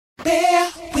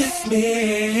Bear with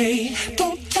me,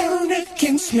 don't turn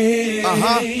against me.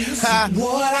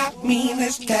 What I mean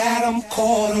is that I'm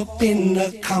caught up in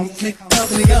the conflict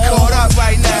of love. Caught up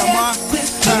right now, ma. Bear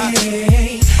with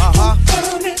me, don't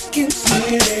turn against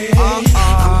me.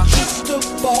 I'm just a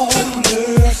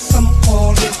baller, some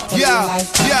call it the life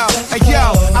of the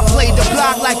yo, I played the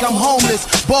block like I'm homeless.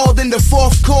 Balled in the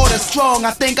fourth quarter, strong.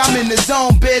 I think I'm in the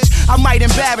zone, bitch. I might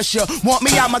embarrass you. Want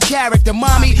me out my character,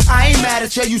 mommy? I ain't mad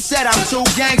at you. You said I'm too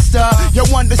gangster. You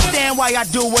understand why I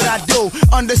do what I do.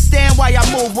 Understand why I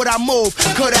move what I move.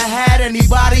 Coulda had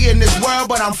anybody in this world,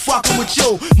 but I'm fucking with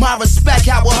you. My respect,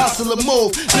 how a hustler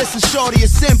move. Listen, shorty,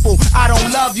 it's simple. I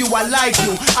don't love you, I like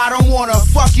you. I don't wanna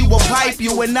fuck you or pipe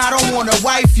you, and I don't wanna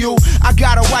wife you. I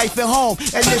got a wife at home,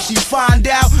 and if she find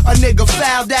out a nigga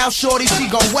fouled out, shorty, she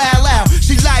gon' wild out.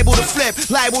 She liable to flip,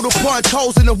 liable to punch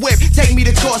holes in the whip. Take me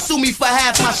to court, sue me for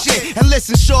half my shit. And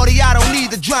listen, shorty, I don't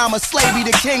need the drama. Slay be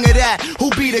the king of that. Who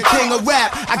be the king of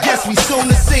rap? I guess we soon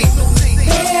to see.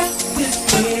 Bear with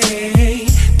me,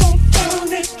 don't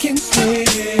turn against me.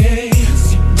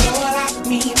 See, what I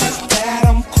mean is that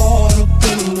I'm caught up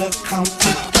in the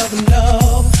conflict of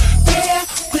love. Bear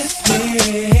with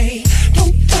me,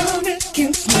 don't turn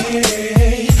against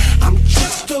me. I'm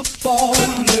just a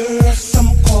baller,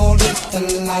 some call it the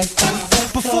life of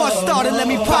the Before I started, let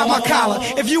me pop my collar.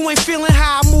 If you ain't feeling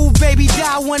how I move, baby,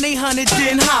 dial 1-800,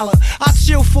 then holler. I'll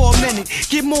chill for a minute,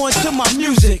 get more into my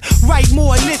music. Write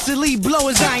more initially, blow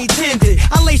as I intended.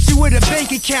 I lace you with a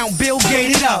bank account, Bill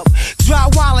gated up.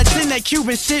 Drop wallets in that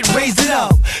Cuban shit, raise it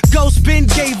up. Ghost Ben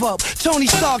gave up, Tony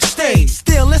Stark stayed.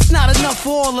 Still, it's not enough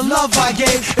for all the love I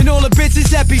gave. And all the bitches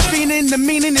that be fiending, the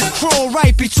meaning is cruel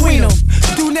right between them.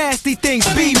 Do nasty things,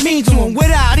 be mean to them,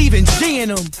 without even G'ing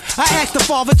them. I asked the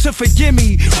Father to forgive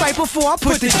me right before I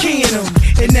put the key in them.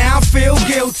 And now I feel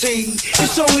guilty.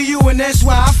 It's only you and that's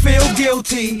why I feel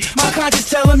guilty. My conscience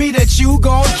telling me that you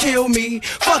gon' kill me.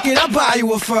 Fuck it, I'll buy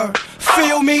you a fur.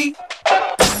 Feel me?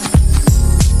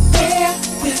 Bear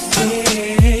with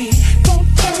me, don't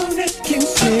turn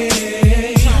against me.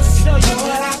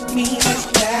 What I mean is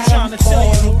that I'm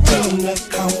caught up in the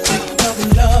conflict of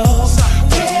love.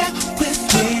 Bear with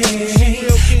me,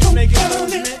 don't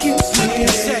turn against me.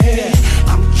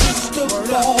 I'm just a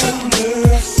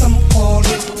baller, some call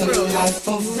it the life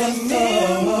of the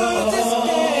love.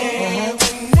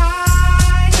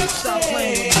 Stop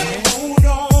playing with me. Hold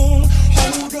on,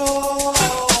 hold on.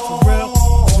 For real?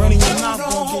 Running your mouth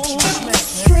gon' get you smacked.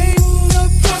 Straighten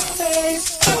up your face,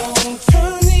 don't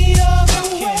turn the other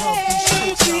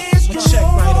way. Just Check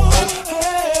right on.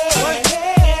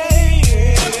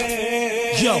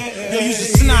 Yo, you's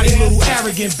a snotty little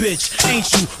arrogant bitch,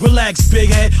 ain't you? Relax, big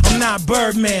head, I'm not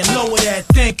Birdman, lower that,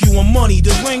 thank you, I'm money.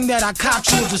 The ring that I caught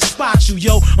you is to spot you,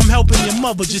 yo. I'm helping your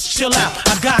mother, just chill out,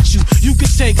 I got you. You can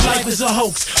take life as a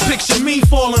hoax, picture me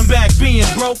falling back, being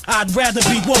broke. I'd rather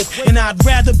be woke, and I'd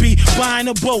rather be buying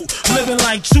a boat, living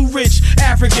like two rich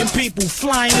African people,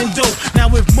 flying in dope.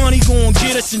 Now if money gon'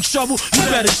 get us in trouble, you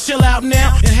better chill out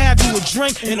now and have you a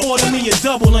drink and order me a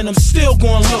double, and I'm still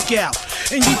gonna look out.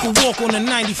 And you can walk on the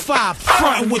 95,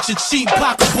 frontin' with your cheap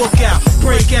pocketbook out,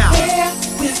 break out. bear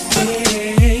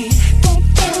with me.